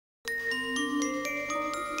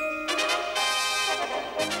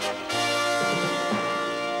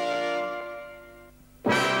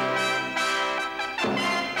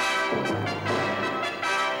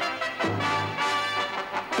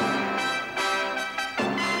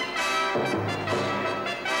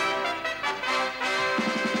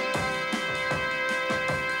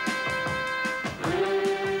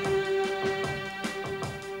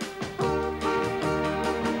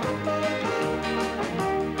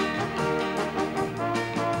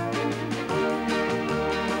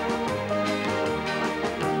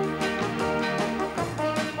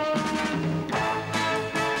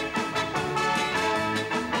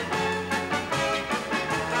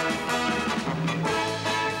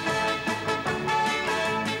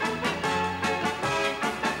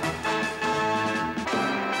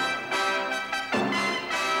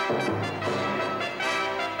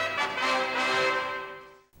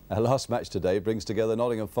Our last match today brings together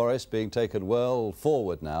Nottingham Forest, being taken well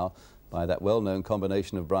forward now by that well-known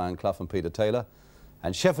combination of Brian Clough and Peter Taylor,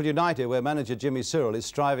 and Sheffield United, where manager Jimmy Cyril is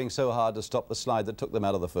striving so hard to stop the slide that took them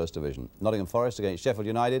out of the First Division. Nottingham Forest against Sheffield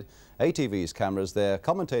United. ATV's cameras there.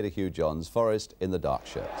 Commentator Hugh Johns. Forest in the dark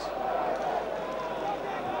shirts.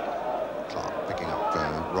 Clark picking up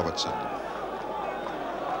Robertson.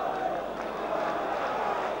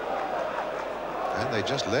 And they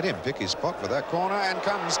just let him pick his spot for that corner, and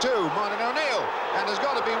comes to Martin O'Neill, and there's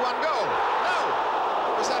got to be one goal.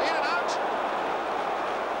 No! Is that in and out?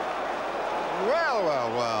 Well,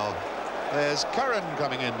 well, well. There's Curran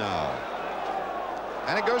coming in now.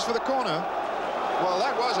 And it goes for the corner. Well,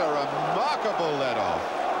 that was a remarkable let-off.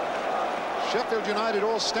 Sheffield United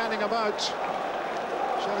all standing about.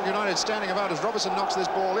 Sheffield United standing about as Robertson knocks this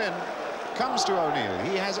ball in. Comes to O'Neill.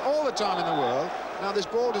 He has all the time in the world. Now this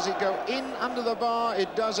ball, does it go in under the bar?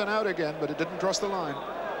 It does, and out again, but it didn't cross the line.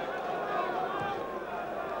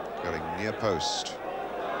 Going near post.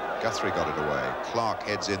 Guthrie got it away. Clark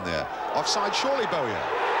heads in there. Offside, surely Bowyer.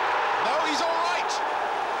 No, he's all right.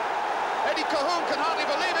 Eddie Cahoon can hardly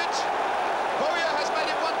believe it. Bowyer has made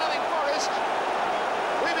it 1-0 Forest.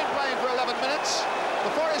 We've been playing for 11 minutes.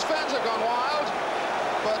 The Forest fans have gone wild,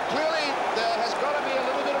 but clearly there has got to be a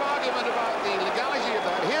little bit of argument about the legality of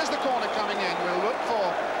that. Here's the corner coming in. We'll look for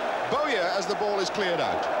Bowyer as the ball is cleared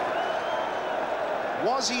out.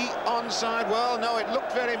 Was he onside? Well, no, it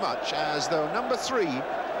looked very much as though number 3,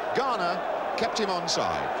 Garner, kept him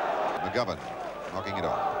onside. McGovern knocking it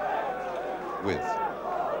on with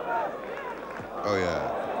Bowyer.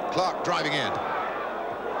 Clark driving in.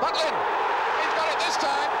 Butlin! He's got it this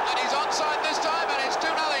time, and he's onside this time, and it's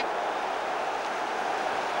 2-0.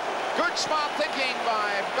 Good smart thinking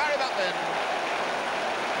by Barry Butlin.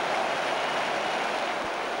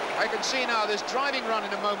 I can see now this driving run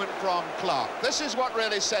in a moment from Clark. This is what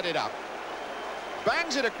really set it up.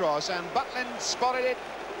 Bangs it across, and Butlin spotted it.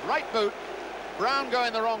 Right boot. Brown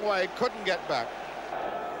going the wrong way, couldn't get back.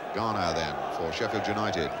 Garner then for Sheffield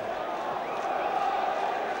United.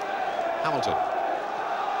 Hamilton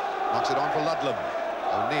knocks it on for Ludlam.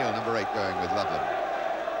 O'Neill, number 8, going with Ludlam.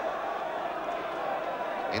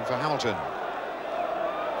 In for Hamilton.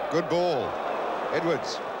 Good ball.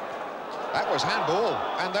 Edwards. That was handball,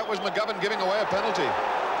 and that was McGovern giving away a penalty.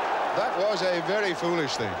 That was a very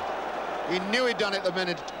foolish thing. He knew he'd done it the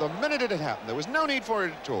minute it had happened. There was no need for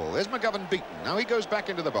it at all. There's McGovern beaten. Now he goes back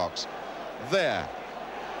into the box. There.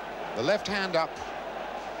 The left hand up.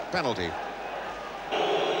 Penalty.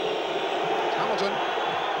 Hamilton.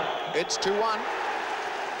 It's 2-1.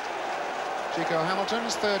 Chico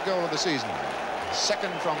Hamilton's 3rd goal of the season.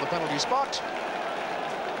 2nd from the penalty spot.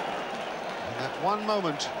 And that one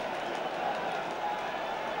moment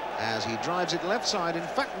as he drives it left side. In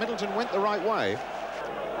fact, Middleton went the right way.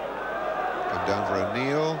 Come down for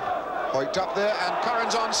O'Neill. Hoiked up there, and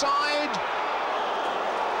Curran's onside.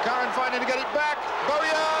 Curran fighting to get it back.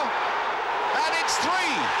 Bowyer. And it's 3.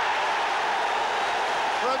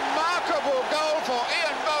 Remarkable goal for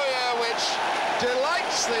Ian Bowyer, which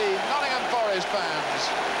delights the Nottingham Forest fans.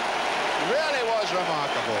 Really was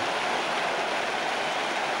remarkable.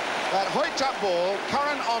 That hoiked-up ball,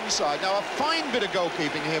 Curran onside. Now, a fine bit of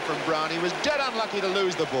goalkeeping here from Brown. He was dead unlucky to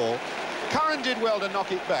lose the ball. Curran did well to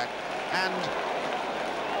knock it back, and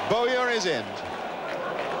Bowyer is in.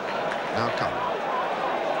 Now Curran.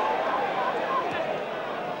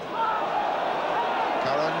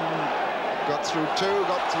 Curran got through 2,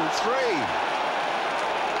 got through 3.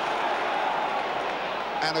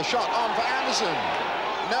 And a shot on for Anderson.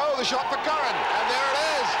 No, the shot for Curran, and there it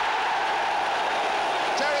is.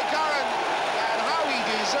 Terry Curran, and how he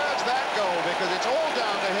deserves that goal, because it's all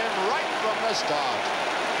down to him right from the start.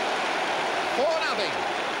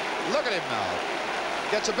 4-0. Look at him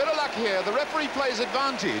now. Gets a bit of luck here. The referee plays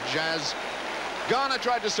advantage as Garner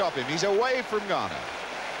tried to stop him. He's away from Garner.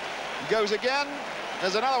 He goes again.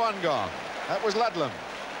 There's another one gone. That was Ludlam.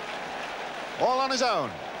 All on his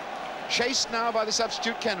own. Chased now by the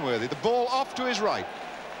substitute Kenworthy. The ball off to his right.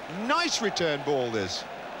 Nice return ball this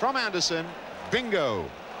from Anderson. Bingo.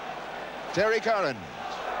 Terry Curran.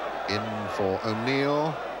 In for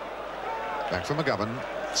O'Neill. Back for McGovern.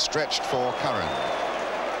 Stretched for Curran.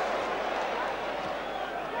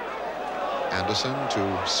 Anderson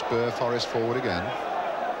to spur Forest forward again.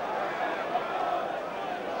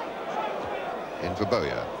 In for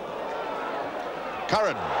Bowyer.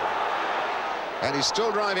 Curran. And he's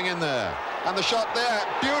still driving in there. And the shot there,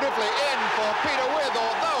 beautifully in for Peter With,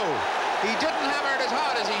 although he didn't hammer it as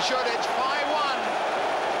hard as he should. It's 5-1.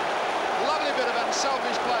 Lovely bit of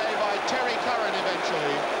unselfish play by Terry Curran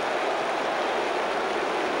eventually.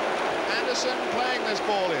 Anderson Anderson playing this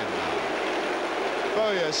ball in.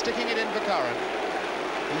 Bowyer sticking it in for Curran.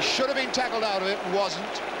 He should have been tackled out of it,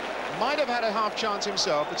 wasn't. Might have had a half chance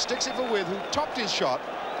himself, but sticks it for With, who topped his shot.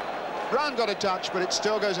 Brown got a touch, but it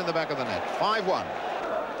still goes in the back of the net. 5-1.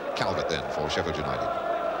 Calvert then for Sheffield United.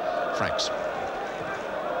 Franks.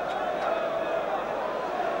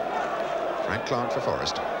 Frank Clark for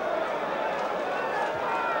Forest.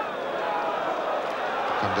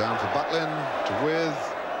 Come down for Butlin to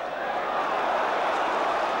With.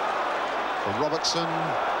 For Robertson.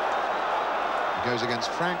 He goes against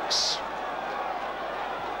Franks.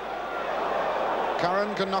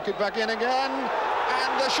 Curran can knock it back in again.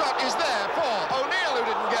 And the shot is there for O'Neill, who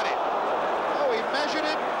didn't get it. Oh, he measured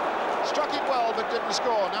it, struck it well, but didn't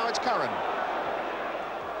score. Now it's Curran.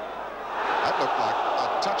 That looked like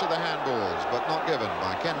a touch of the handballs, but not given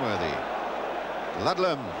by Kenworthy.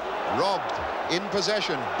 Ludlam robbed, in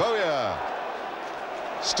possession. Bowyer.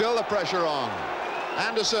 Still the pressure on.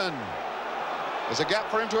 Anderson. There's a gap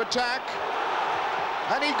for him to attack.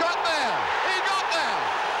 And he got there. He got there.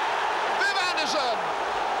 Viv Anderson,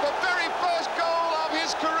 the very first goal of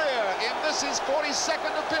his career in this his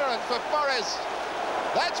 42nd appearance for Forest.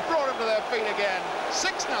 That's brought him to their feet again.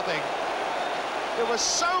 6-0. There was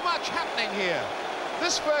so much happening here.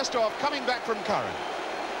 This first off coming back from Curran.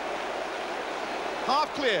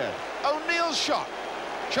 Half cleared. O'Neill's shot.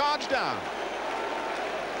 Charged down.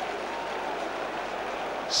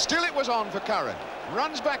 Still it was on for Curran.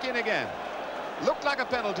 Runs back in again. Looked like a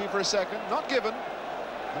penalty for a second. Not given.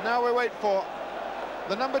 And now we wait for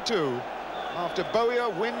the number 2. After Bowyer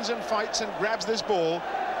wins and fights and grabs this ball,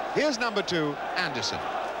 here's number 2, Anderson.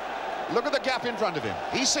 Look at the gap in front of him.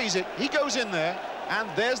 He sees it, he goes in there, and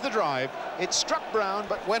there's the drive. It struck Brown,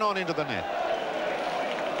 but went on into the net.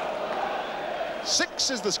 6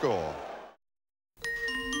 is the score.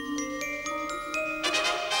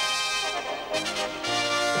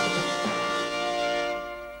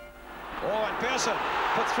 Oh, and Pearson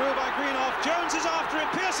put through by Greenoff. Jones is after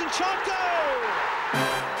it. Pearson shot, goal!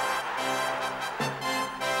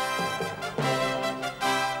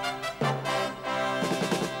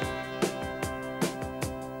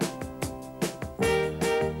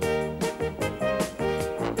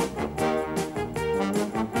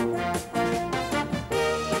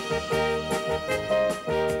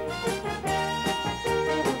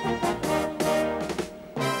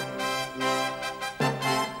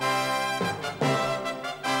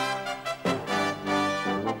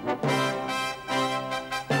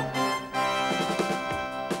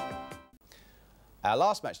 Our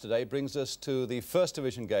last match today brings us to the First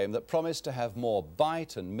Division game that promised to have more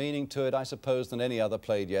bite and meaning to it, I suppose, than any other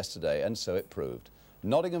played yesterday, and so it proved.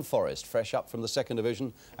 Nottingham Forest, fresh up from the Second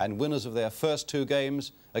Division and winners of their first 2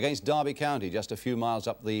 games against Derby County, just a few miles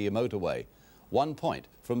up the motorway. 1 point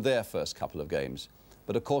from their first couple of games.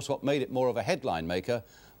 But of course what made it more of a headline maker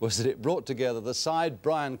was that it brought together the side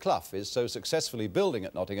Brian Clough is so successfully building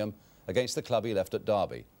at Nottingham against the club he left at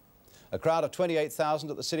Derby. A crowd of 28,000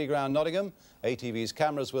 at the City Ground, Nottingham. ATV's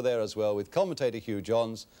cameras were there as well with commentator Hugh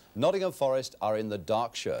Johns. Nottingham Forest are in the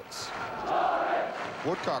dark shirts.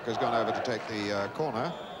 Woodcock has gone over to take the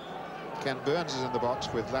corner. Ken Burns is in the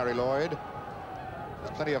box with Larry Lloyd.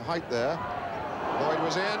 There's plenty of height there. Lloyd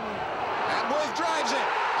was in, and Wood drives it,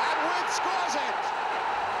 and Wood scores it.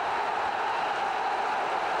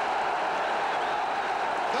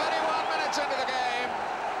 31 minutes into the game.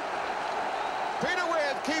 Peter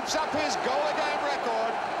With keeps up his goal-a-game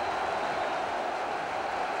record.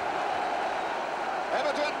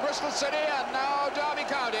 Everton, Bristol City, and now Derby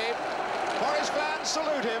County. Forest fans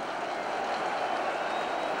salute him.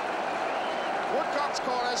 Woodcock's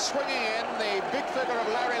corner swinging in, the big figure of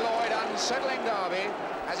Larry Lloyd unsettling Derby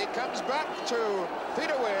as it comes back to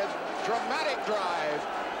Peter With. Dramatic drive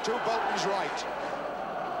to Bolton's right.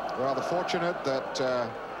 Rather fortunate that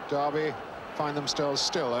Derby find themselves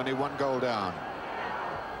still only 1 goal down.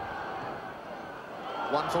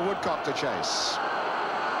 1 for Woodcock to chase.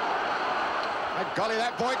 And golly,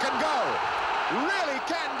 that boy can go. Really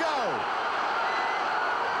can go.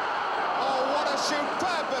 Oh, what a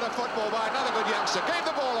superb bit of football by another good youngster. Gave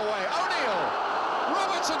the ball away. O'Neill.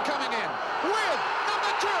 Robertson coming in. With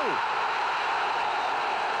number 2.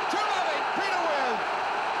 2-0. Peter With.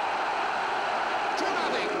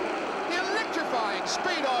 2-0. The electrifying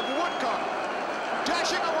speed of Woodcock.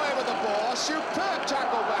 Dashing away with the ball. Superb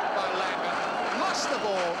tackle back by Langer. Lost the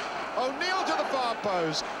ball. O'Neill to the far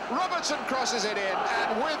post. Robertson crosses it in,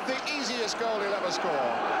 and with the easiest goal he'll ever score.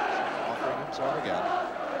 Offering himself again.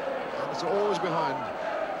 And it's always behind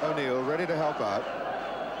O'Neill, ready to help out.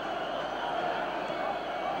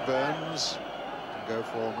 Burns can go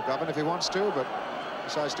for McGovern if he wants to, but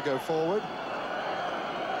decides to go forward.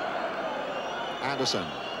 Anderson.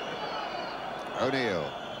 O'Neill.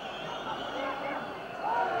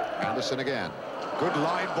 Anderson again. Good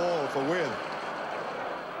line ball for With.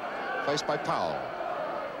 Faced by Powell.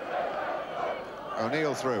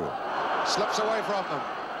 O'Neill through. Slips away from them.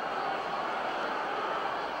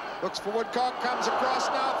 Looks for Woodcock. Comes across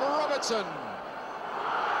now for Robertson.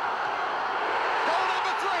 Goal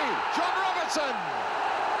number 3. John Robertson.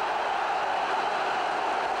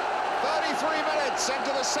 33 minutes into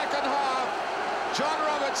the second half. John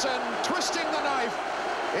Robertson twisting the knife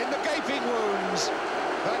in the gaping wounds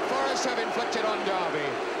that Forest have inflicted on Derby.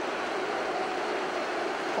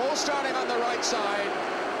 All starting on the right side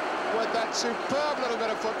with that superb little bit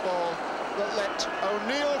of football that let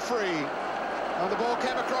O'Neill free. And the ball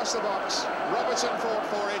came across the box. Robertson fought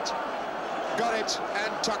for it, got it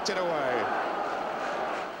and tucked it away.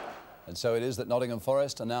 And so it is that Nottingham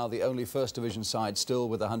Forest are now the only First Division side still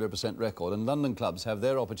with a 100% record, and London clubs have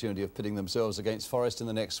their opportunity of pitting themselves against Forest in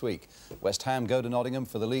the next week. West Ham go to Nottingham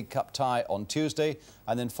for the League Cup tie on Tuesday,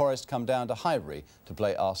 and then Forest come down to Highbury to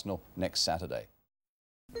play Arsenal next Saturday.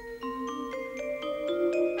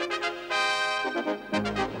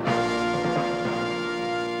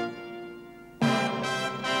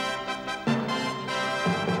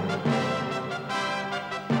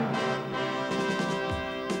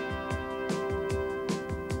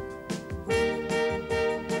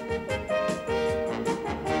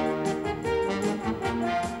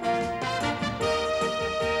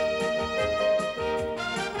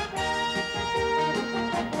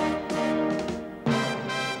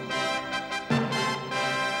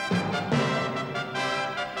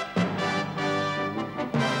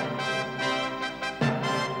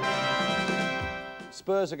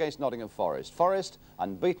 Spurs against Nottingham Forest. Forest,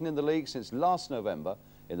 unbeaten in the league since last November,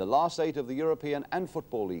 in the last 8 of the European and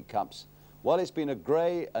Football League Cups. While it's been a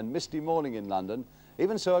grey and misty morning in London,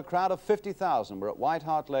 even so a crowd of 50,000 were at White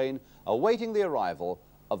Hart Lane awaiting the arrival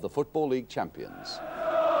of the Football League champions.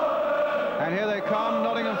 And here they come,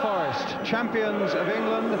 Nottingham Forest, champions of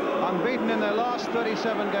England, unbeaten in their last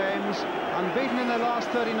 37 games, unbeaten in their last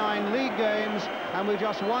 39 league games, and with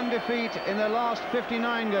just 1 defeat in their last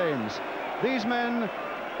 59 games. These men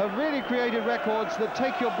have really created records that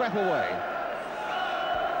take your breath away.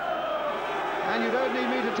 And you don't need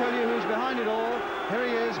me to tell you who's behind it all. Here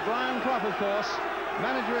he is, Brian Clough, of course,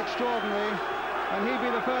 manager extraordinary, and he'd be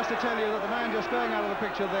the first to tell you that the man just going out of the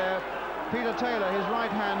picture there, Peter Taylor, his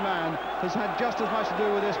right-hand man, has had just as much to do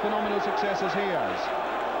with this phenomenal success as he has.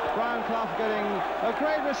 Brian Clough getting a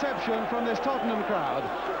great reception from this Tottenham crowd.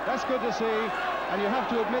 That's good to see, and you have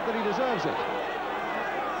to admit that he deserves it.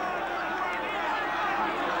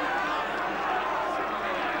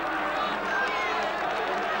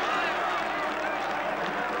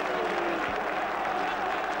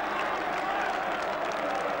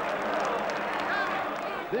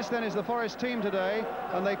 This then is the Forest team today,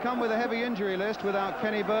 and they come with a heavy injury list without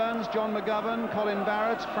Kenny Burns, John McGovern, Colin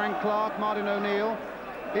Barrett, Frank Clark, Martin O'Neill.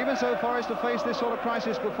 Even so, Forest have faced this sort of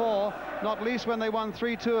crisis before, not least when they won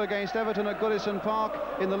 3-2 against Everton at Goodison Park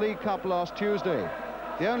in the League Cup last Tuesday.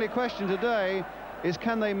 The only question today is,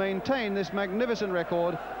 can they maintain this magnificent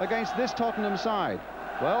record against this Tottenham side?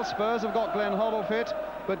 Well, Spurs have got Glenn Hoddle fit,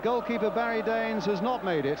 but goalkeeper Barry Daines has not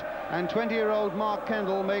made it, and 20-year-old Mark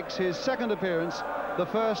Kendall makes his second appearance. The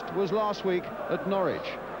first was last week at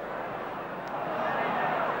Norwich.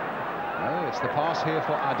 Oh, it's the pass here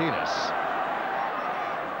for Ardiles.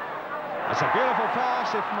 It's a beautiful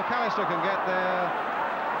pass if McAllister can get there.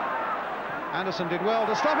 Anderson did well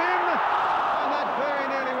to stop him, and that very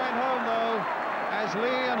nearly went home, though, as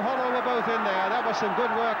Lee and Hoddle were both in there. That was some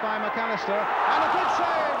good work by McAllister, and a good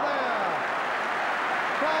save there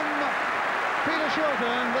from Peter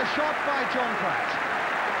Shilton, the shot by John Pratt.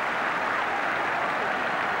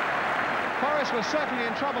 Forest was certainly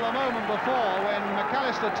in trouble a moment before when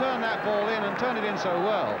McAllister turned that ball in and turned it in so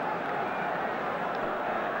well.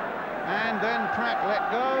 And then Pratt let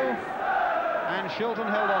go, and Shilton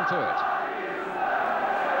held on to it.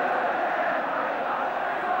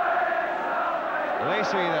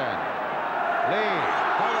 Lacey then. Lee,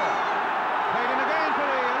 Huddle. Played in again for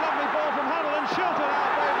Lee. A lovely ball from Huddle, and Shilton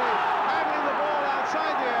out bravely, handling the ball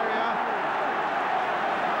outside the area.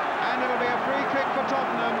 And it'll be a free kick for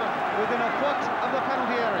Tottenham within a foot of the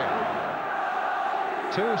penalty area.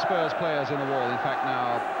 2 Spurs players in the wall, in fact,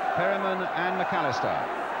 now, Perryman and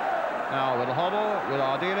McAllister. Now, will Hoddle, will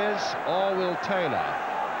Ardiles, or will Taylor?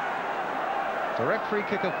 Direct free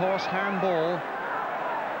kick, of course, handball.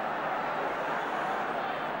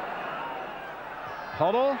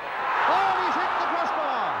 Hoddle. Oh, he's hit the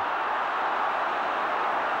crossbar!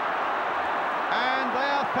 And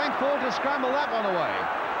thankful to scramble that one away.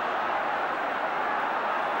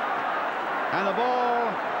 And the ball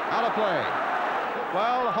out of play.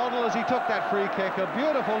 Well, Hoddle, as he took that free kick, a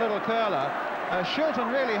beautiful little curler.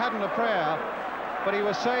 Shilton really hadn't a prayer, but he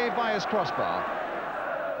was saved by his crossbar.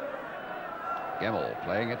 Gemmell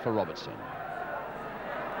playing it for Robertson.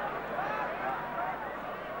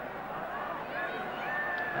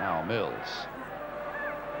 Now Mills.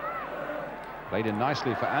 Played in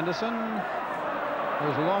nicely for Anderson.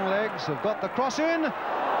 Those long legs have got the cross in,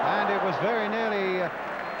 and it was very nearly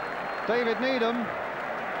David Needham.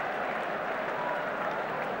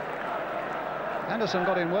 Anderson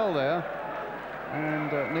got in well there,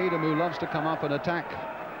 and Needham, who loves to come up and attack,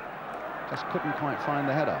 just couldn't quite find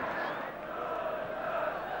the header.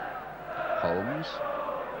 Holmes.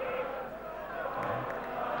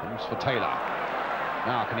 Holmes for Taylor.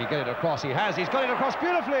 Now, can he get it across? He has. He's got it across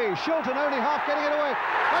beautifully. Shilton only half getting it away.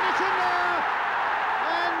 And it's in there!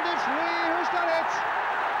 And it's Lee who's done it.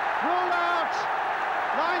 Ruled out.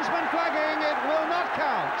 Linesman flagging. It will not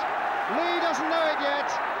count. Lee doesn't know it yet.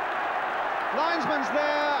 Linesman's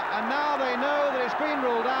there, and now they know that it's been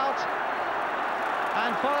ruled out.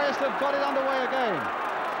 And Forest have got it underway again.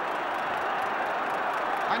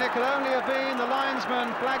 And it could only have been the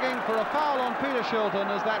linesman flagging for a foul on Peter Shilton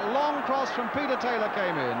as that long cross from Peter Taylor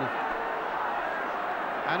came in.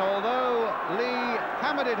 And although Lee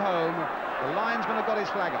hammered it home, the linesman had got his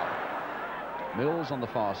flag up. Mills on the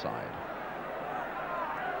far side.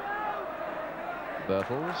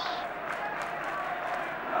 Birtles.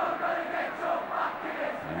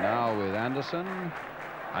 And now with Anderson.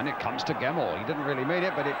 And it comes to Gemmell. He didn't really mean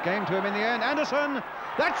it, but it came to him in the end. Anderson,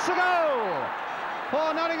 that's a goal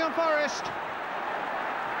for Nottingham Forest.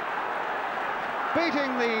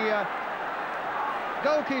 Beating the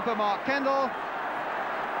goalkeeper, Mark Kendall.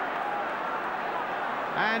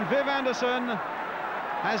 And Viv Anderson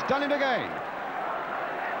has done it again.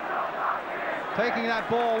 Taking that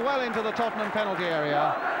ball well into the Tottenham penalty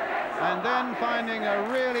area, and then finding a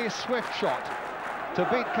really swift shot to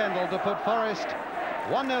beat Kendall to put Forest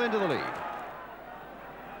 1-0 into the lead.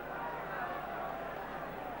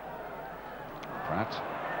 Pratt.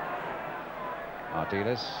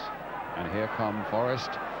 Ardiles. And here come Forest.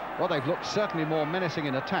 Well, they've looked certainly more menacing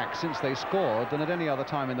in attack since they scored than at any other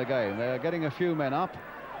time in the game. They're getting a few men up.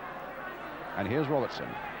 And here's Robertson.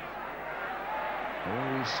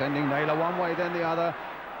 Oh, he's sending Naylor one way, then the other.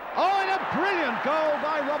 Oh, and a brilliant goal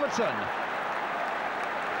by Robertson.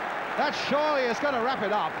 That surely is going to wrap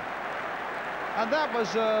it up. And that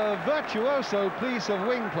was a virtuoso piece of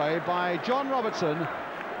wing play by John Robertson.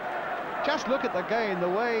 Just look at the game, the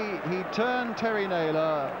way he turned Terry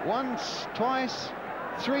Naylor once, twice,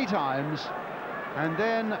 three times, and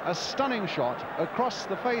then a stunning shot across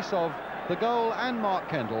the face of the goal and Mark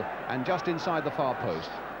Kendall, and just inside the far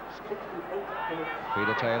post.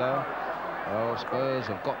 Peter Taylor. Oh, Spurs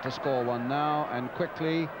have got to score one now, and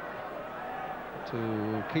quickly,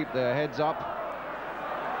 to keep their heads up.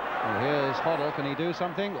 Well, here's Hoddle. Can he do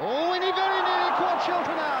something? Oh, and he very nearly caught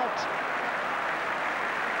Shilton out.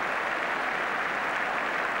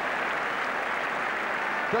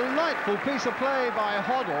 Delightful piece of play by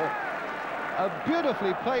Hoddle. A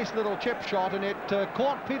beautifully placed little chip shot, and it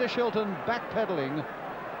caught Peter Shilton backpedaling.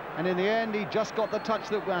 And in the end, he just got the touch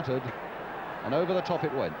that mattered, and over the top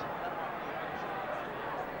it went.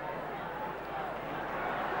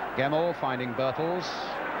 Gemmell finding Birtles.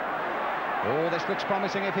 Oh, this looks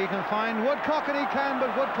promising if he can find Woodcock, and he can,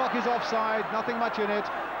 but Woodcock is offside. Nothing much in it.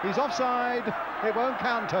 He's offside. It won't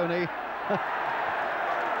count, Tony.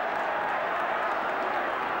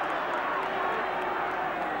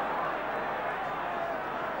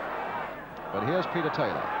 But here's Peter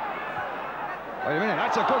Taylor. Wait a minute,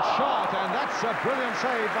 that's a good shot, and that's a brilliant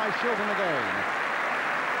save by Shilton again.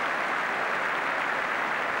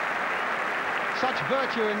 Such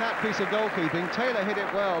virtue in that piece of goalkeeping. Taylor hit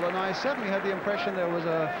it well, and I certainly had the impression there was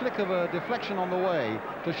a flick of a deflection on the way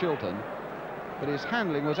to Shilton, but his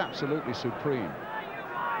handling was absolutely supreme.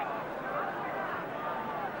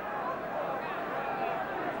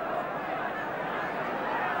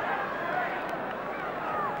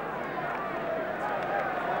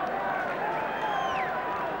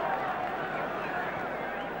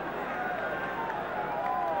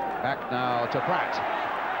 Back now to Pratt.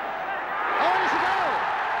 Oh, it's a goal!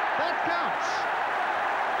 That counts.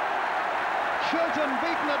 Shilton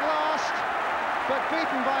beaten at last, but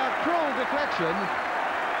beaten by a cruel deflection.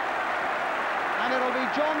 And it'll be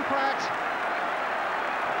John Pratt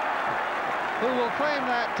who will claim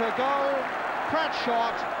that goal. Pratt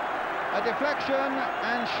shot, a deflection,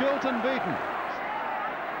 and Shilton beaten.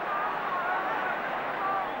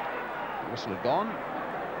 Whistle had gone.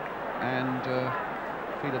 and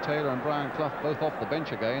Peter Taylor and Brian Clough both off the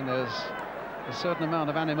bench again. There's a certain amount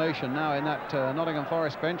of animation now in that Nottingham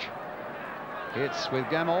Forest bench. It's with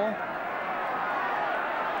Gamble.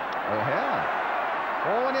 O'Hare.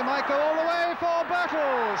 Oh, and it might go all the way for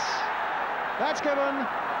Birtles. That's given.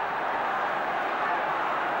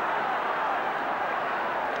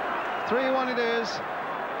 3-1 it is.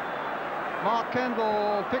 Mark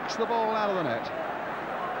Kendall picks the ball out of the net.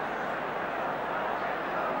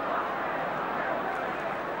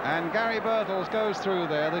 And Gary Birtles goes through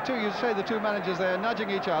there. The two managers there nudging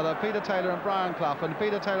each other, Peter Taylor and Brian Clough, and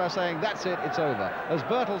Peter Taylor saying, that's it, it's over. As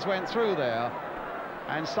Birtles went through there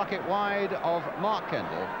and stuck it wide of Mark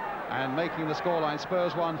Kendall, and making the scoreline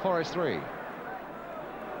Spurs 1, Forest 3.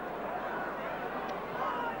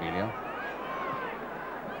 Melia.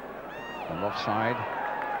 From offside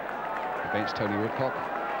against Tony Woodcock.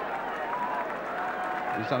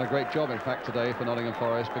 He's done a great job, in fact, today for Nottingham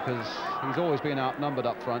Forest, because he's always been outnumbered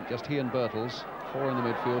up front, just he and Birtles. 4 in the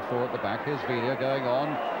midfield, 4 at the back. Here's Velia going on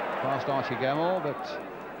past Archie Gamble, but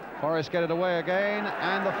Forest get it away again,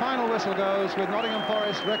 and the final whistle goes with Nottingham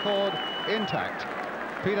Forest record intact.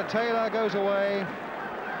 Peter Taylor goes away,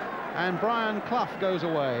 and Brian Clough goes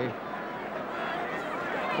away.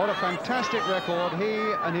 What a fantastic record he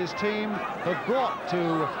and his team have brought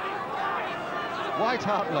to White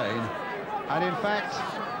Hart Lane. And in fact,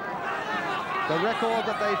 the record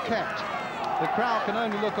that they've kept, the crowd can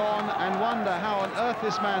only look on and wonder how on earth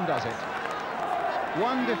this man does it.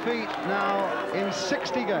 1 defeat now in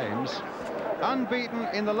 60 games, unbeaten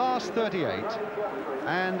in the last 38,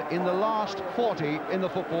 and in the last 40 in the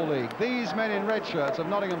Football League. These men in red shirts of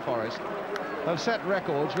Nottingham Forest have set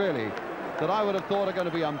records, really, that I would have thought are going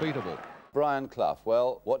to be unbeatable. Brian Clough,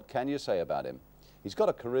 well, what can you say about him? He's got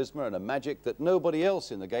a charisma and a magic that nobody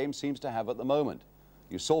else in the game seems to have at the moment.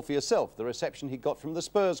 You saw for yourself the reception he got from the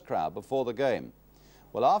Spurs crowd before the game.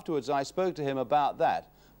 Well, afterwards I spoke to him about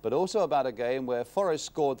that, but also about a game where Forest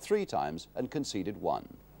scored 3 times and conceded 1.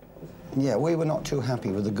 Yeah, we were not too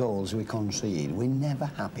happy with the goals we concede. We're never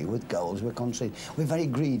happy with goals we concede. We're very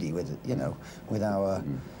greedy with, you know, with our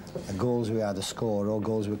goals we either score or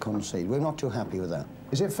goals we concede. We're not too happy with that.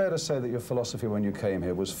 Is it fair to say that your philosophy when you came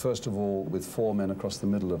here was, first of all, with 4 men across the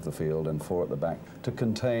middle of the field and 4 at the back, to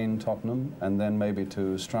contain Tottenham and then maybe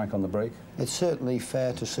to strike on the break? It's certainly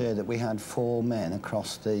fair to say that we had 4 men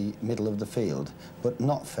across the middle of the field, but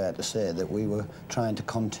not fair to say that we were trying to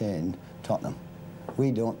contain Tottenham.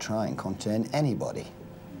 We don't try and contain anybody,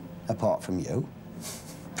 apart from you.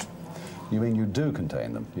 You mean you do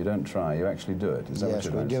contain them? You don't try, you actually do it? Is that yes,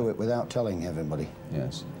 what you're we do it without telling everybody.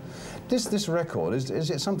 Yes. This record, is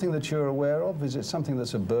it something that you're aware of? Is it something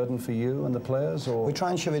that's a burden for you and the players? Or? We try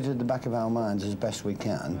and shove it at the back of our minds as best we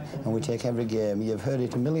can, and we take every game. You've heard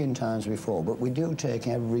it a million times before, but we do take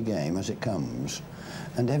every game as it comes,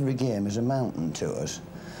 and every game is a mountain to us.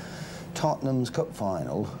 Tottenham's cup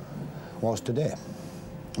final was today.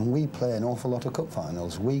 And we play an awful lot of cup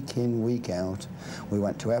finals, week in, week out. We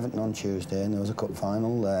went to Everton on Tuesday and there was a cup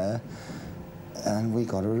final there. And we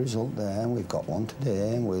got a result there, and we've got one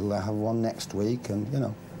today, and we'll have one next week, and, you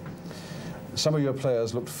know. Some of your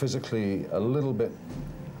players looked physically a little bit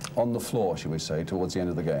on the floor, shall we say, towards the end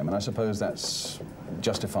of the game. And I suppose that's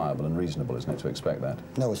justifiable and reasonable, isn't it, to expect that?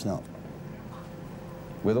 No, it's not.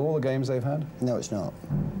 With all the games they've had? No, it's not.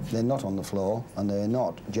 They're not on the floor, and they're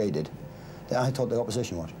not jaded. I thought the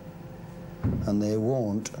opposition was. And they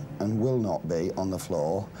won't and will not be on the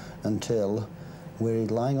floor until we're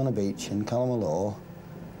lying on a beach in Calmalaw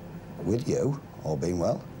with you, all being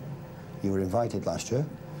well. You were invited last year,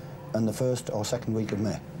 and the 1st or 2nd week of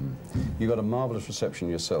May. You got a marvellous reception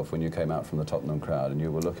yourself when you came out from the Tottenham crowd, and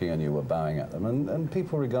you were looking and you were bowing at them, and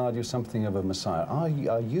people regard you something of a messiah. Are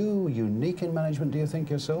you unique in management, do you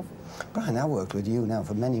think, yourself? Brian, I worked with you now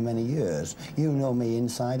for many, many years. You know me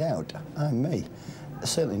inside out. I'm me.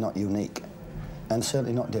 Certainly not unique, and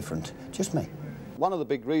certainly not different. Just me. One of the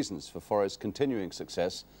big reasons for Forest's continuing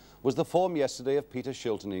success was the form yesterday of Peter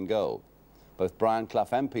Shilton in goal. Both Brian Clough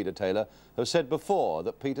and Peter Taylor have said before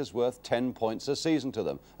that Peter's worth 10 points a season to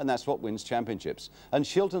them, and that's what wins championships. And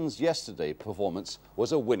Shilton's yesterday performance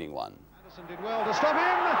was a winning one. Anderson did well to stop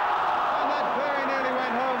him, and that very nearly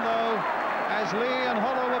went home, though, as Lee and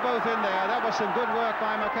Hollow were both in there. That was some good work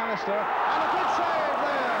by McAllister, and a good save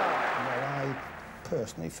there. Well, I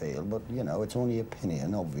personally feel, but, you know, it's only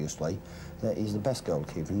opinion, obviously, that he's the best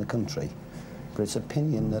goalkeeper in the country. But it's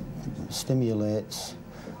opinion that stimulates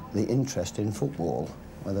the interest in football,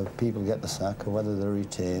 whether people get the sack or whether they're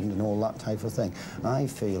retained and all that type of thing. I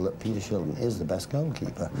feel that Peter Shilton is the best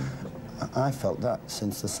goalkeeper. I felt that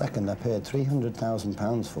since the second I paid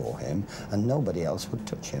 £300,000 for him, and nobody else would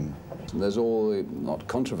touch him. there's all, not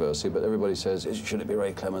controversy, but everybody says, should it be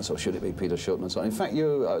Ray Clements or should it be Peter Shilton and so on. In fact,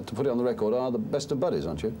 you, to put it on the record, are the best of buddies,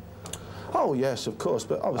 aren't you? Oh yes, of course,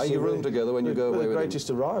 but obviously... Are you room together when you go away with the greatest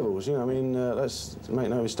of rivals, you know, I mean, let's make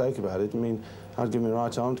no mistake about it. I mean, I'd give me the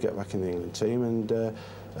right arm to get back in the England team, and,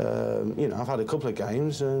 you know, I've had a couple of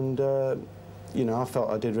games, and, you know, I felt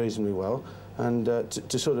I did reasonably well. And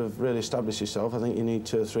to sort of really establish yourself, I think you need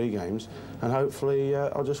 2 or 3 games, and hopefully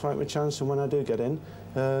I'll just wait my chance, and when I do get in,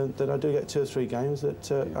 that I do get 2 or 3 games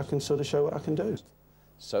that I can sort of show what I can do.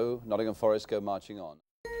 So, Nottingham Forest go marching on.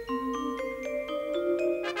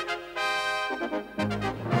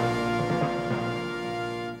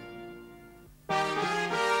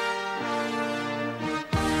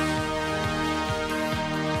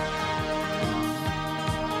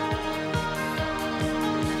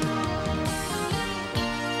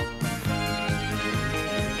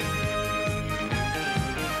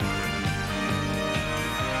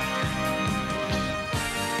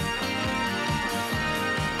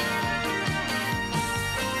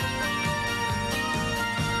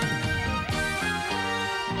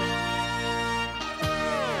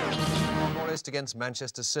 Against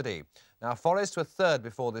Manchester City. Now, Forest were third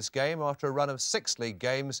before this game after a run of 6 league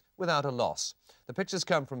games without a loss. The pictures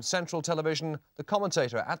come from Central Television. The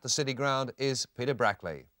commentator at the City ground is Peter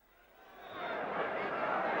Brackley.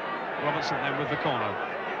 Robertson then with the corner.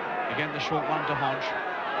 Again, the short one to Hodge.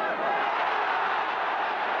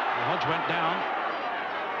 And Hodge went down.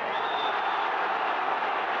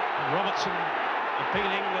 And Robertson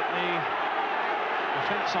appealing that the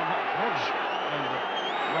defence on Hodge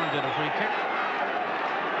warranted a free kick.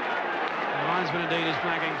 The linesman indeed is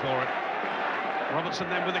flagging for it. Robertson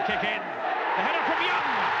then with the kick in. The header from Young.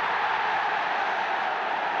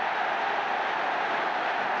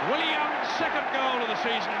 Willie Young's second goal of the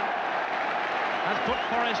season has put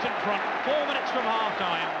Forest in front. 4 minutes from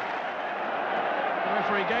half-time. The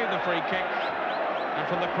referee gave the free kick, and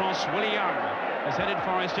from the cross, Willie Young has headed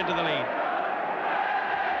Forest into the lead.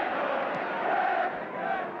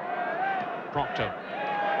 Proctor.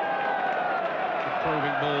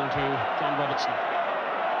 Probing ball to John Robertson.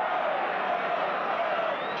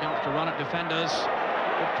 Chance to run at defenders.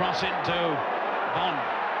 Good cross into Bond.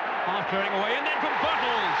 Half clearing away, and then from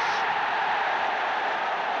Birtles.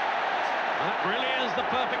 That really is the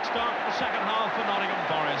perfect start to the second half for Nottingham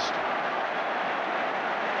Forest.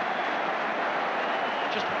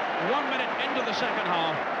 Just 1 minute into the second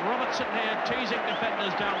half. Robertson here teasing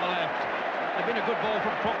defenders down the left. There'd been a good ball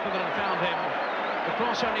from Proctor that had found him. The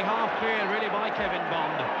cross only half cleared, really, by Kevin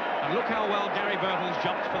Bond. And look how well Gary Birtles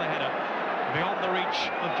jumped for the header, beyond the reach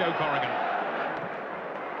of Joe Corrigan.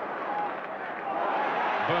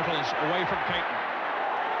 Birtles away from Caton.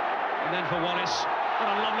 And then for Wallace. What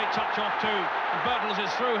a lovely touch off too. And Birtles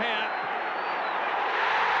is through here.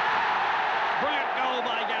 Brilliant goal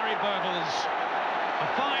by Gary Birtles. A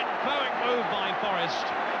fine, flowing move by Forest.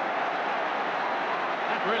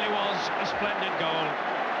 That really was a splendid goal.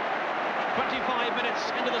 25 minutes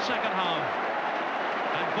into the second half,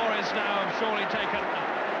 and Forest now have surely taken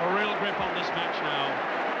a real grip on this match now.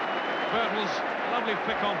 Birtles, lovely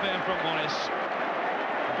flick off there from Wallace.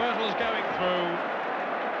 Birtles going through,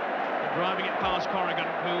 and driving it past Corrigan,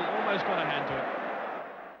 who almost got a hand to it.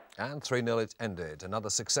 And 3-0 it ended. Another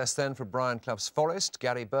success then for Brian Clough's Forest.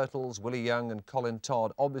 Gary Birtles, Willie Young and Colin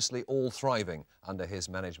Todd obviously all thriving under his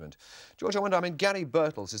management. George, I wonder, I mean, Gary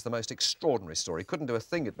Birtles is the most extraordinary story. He couldn't do a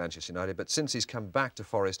thing at Manchester United, but since he's come back to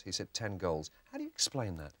Forest, he's hit 10 goals. How do you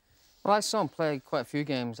explain that? Well, I saw him play quite a few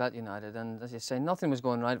games at United, and as you say, nothing was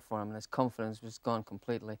going right for him, and his confidence was gone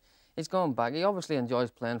completely. He's gone back. He obviously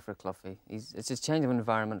enjoys playing for Cloughie. It's a change of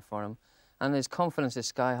environment for him. And his confidence is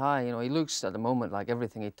sky high. You know, he looks at the moment like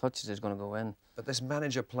everything he touches is going to go in. But this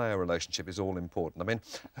manager-player relationship is all important. I mean,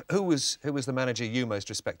 who was the manager you most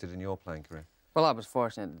respected in your playing career? Well, I was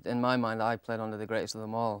fortunate. In my mind, I played under the greatest of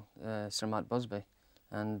them all, Sir Matt Busby.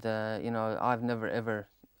 And, you know, I've never, ever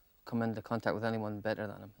come into contact with anyone better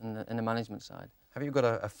than him in the management side. Have you got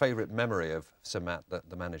a favourite memory of Sir Matt,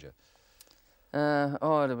 the manager?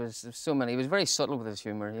 Oh, there was so many. He was very subtle with his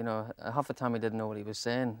humour, you know. Half the time he didn't know what he was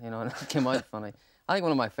saying, you know, and it came out funny. I think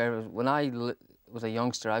one of my favourites, when I was a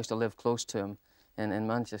youngster, I used to live close to him in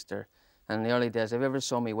Manchester. And in the early days, if you ever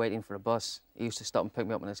saw me waiting for a bus, he used to stop and pick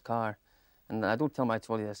me up in his car. And I don't tell him I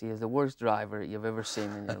told you this, he is the worst driver you've ever seen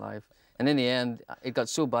in your life. And in the end, it got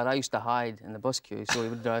so bad, I used to hide in the bus queue so he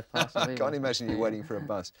would drive past me. I can't imagine you waiting for a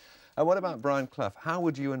bus. And what about Brian Clough? How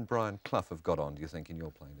would you and Brian Clough have got on, do you think, in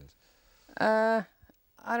your playing days?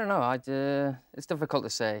 I don't know. It's difficult to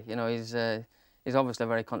say. You know, he's obviously a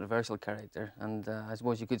very controversial character, and I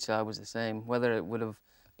suppose you could say I was the same. Whether it would have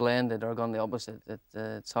splendid or gone the opposite.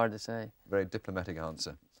 It's hard to say. Very diplomatic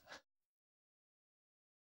answer.